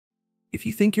If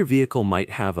you think your vehicle might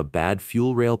have a bad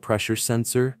fuel rail pressure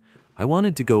sensor, I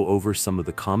wanted to go over some of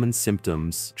the common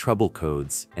symptoms, trouble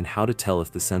codes, and how to tell if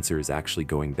the sensor is actually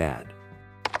going bad.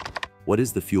 What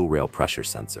is the fuel rail pressure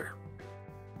sensor?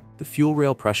 The fuel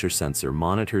rail pressure sensor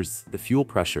monitors the fuel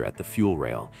pressure at the fuel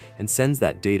rail and sends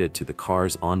that data to the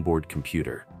car's onboard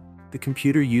computer. The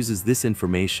computer uses this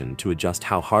information to adjust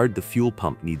how hard the fuel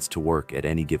pump needs to work at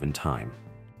any given time.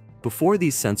 Before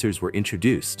these sensors were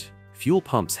introduced, fuel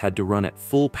pumps had to run at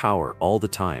full power all the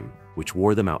time, which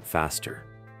wore them out faster.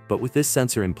 But with this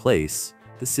sensor in place,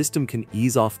 the system can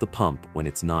ease off the pump when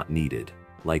it's not needed,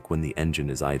 like when the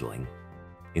engine is idling.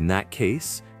 In that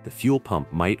case, the fuel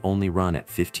pump might only run at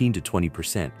 15 to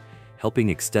 20%, helping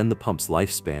extend the pump's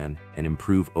lifespan and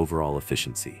improve overall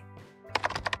efficiency.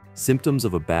 Symptoms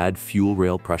of a bad fuel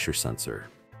rail pressure sensor.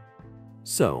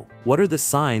 So, what are the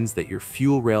signs that your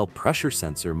fuel rail pressure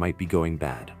sensor might be going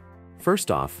bad? First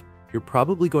off, you're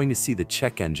probably going to see the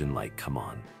check engine light come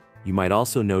on. You might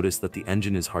also notice that the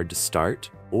engine is hard to start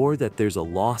or that there's a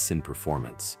loss in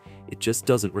performance. It just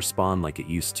doesn't respond like it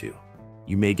used to.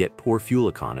 You may get poor fuel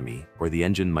economy, or the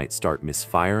engine might start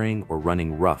misfiring or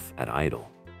running rough at idle.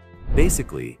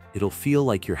 Basically, it'll feel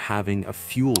like you're having a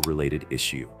fuel-related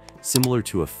issue, similar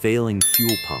to a failing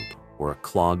fuel pump or a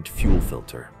clogged fuel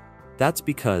filter. That's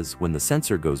because when the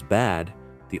sensor goes bad,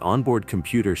 the onboard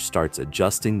computer starts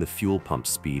adjusting the fuel pump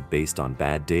speed based on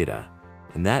bad data,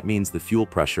 and that means the fuel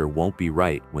pressure won't be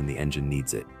right when the engine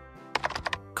needs it.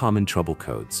 Common trouble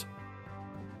codes.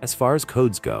 As far as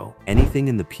codes go, anything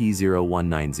in the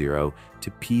P0190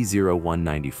 to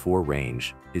P0194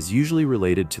 range is usually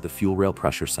related to the fuel rail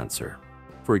pressure sensor.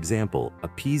 For example, a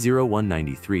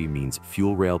P0193 means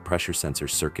fuel rail pressure sensor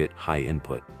circuit high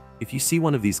input. If you see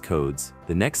one of these codes,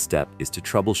 the next step is to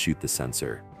troubleshoot the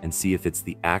sensor and see if it's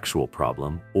the actual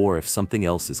problem or if something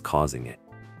else is causing it.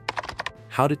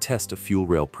 How to test a fuel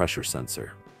rail pressure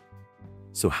sensor.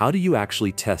 So how do you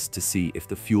actually test to see if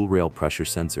the fuel rail pressure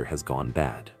sensor has gone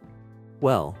bad?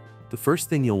 Well, the first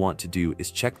thing you'll want to do is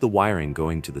check the wiring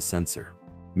going to the sensor.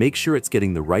 Make sure it's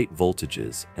getting the right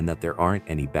voltages and that there aren't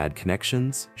any bad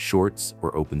connections, shorts,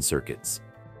 or open circuits.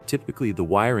 Typically, the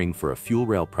wiring for a fuel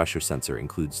rail pressure sensor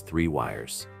includes 3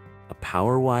 wires: a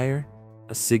power wire,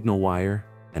 a signal wire,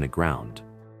 and a ground.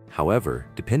 However,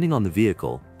 depending on the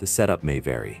vehicle, the setup may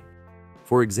vary.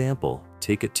 For example,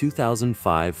 take a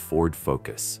 2005 Ford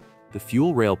Focus. The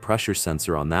fuel rail pressure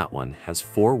sensor on that one has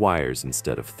 4 wires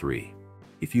instead of 3.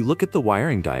 If you look at the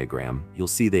wiring diagram, you'll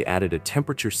see they added a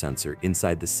temperature sensor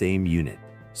inside the same unit,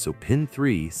 so pin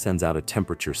 3 sends out a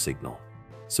temperature signal.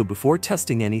 So before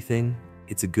testing anything,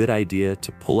 it's a good idea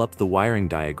to pull up the wiring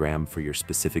diagram for your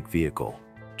specific vehicle,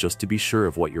 just to be sure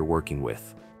of what you're working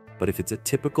with. But if it's a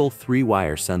typical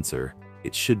 3-wire sensor,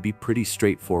 it should be pretty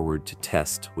straightforward to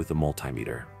test with a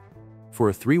multimeter. For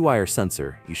a 3-wire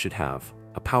sensor, you should have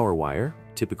a power wire,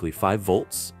 typically 5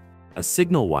 volts, a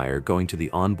signal wire going to the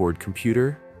onboard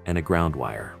computer, and a ground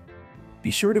wire.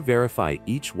 Be sure to verify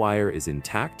each wire is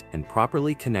intact and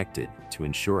properly connected to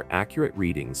ensure accurate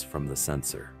readings from the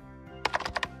sensor.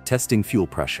 Testing fuel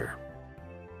pressure.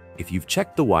 If you've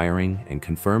checked the wiring and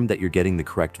confirmed that you're getting the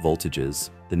correct voltages,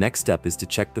 the next step is to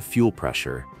check the fuel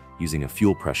pressure using a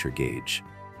fuel pressure gauge.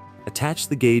 Attach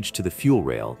the gauge to the fuel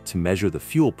rail to measure the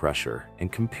fuel pressure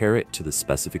and compare it to the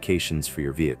specifications for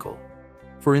your vehicle.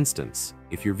 For instance,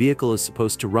 if your vehicle is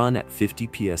supposed to run at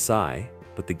 50 psi,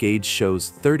 but the gauge shows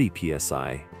 30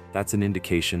 psi, that's an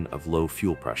indication of low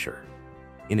fuel pressure.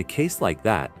 In a case like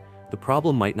that, the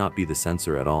problem might not be the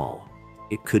sensor at all.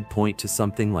 It could point to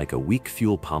something like a weak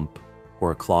fuel pump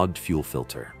or a clogged fuel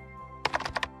filter.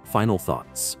 Final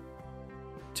thoughts.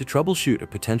 To troubleshoot a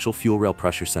potential fuel rail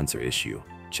pressure sensor issue,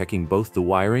 checking both the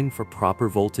wiring for proper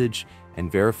voltage and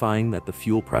verifying that the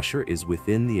fuel pressure is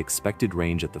within the expected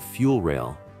range at the fuel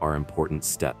rail are important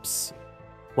steps.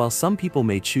 While some people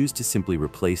may choose to simply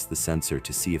replace the sensor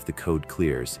to see if the code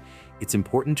clears, it's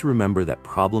important to remember that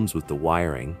problems with the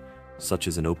wiring, such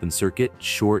as an open circuit,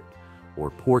 short, or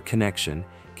poor connection,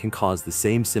 can cause the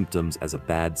same symptoms as a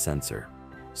bad sensor.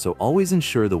 So always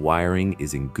ensure the wiring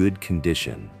is in good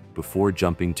condition before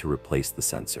jumping to replace the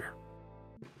sensor.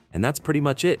 And that's pretty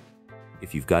much it.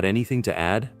 If you've got anything to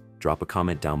add, drop a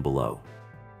comment down below.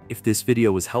 If this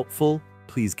video was helpful,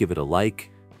 please give it a like,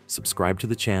 subscribe to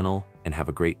the channel, and have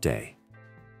a great day.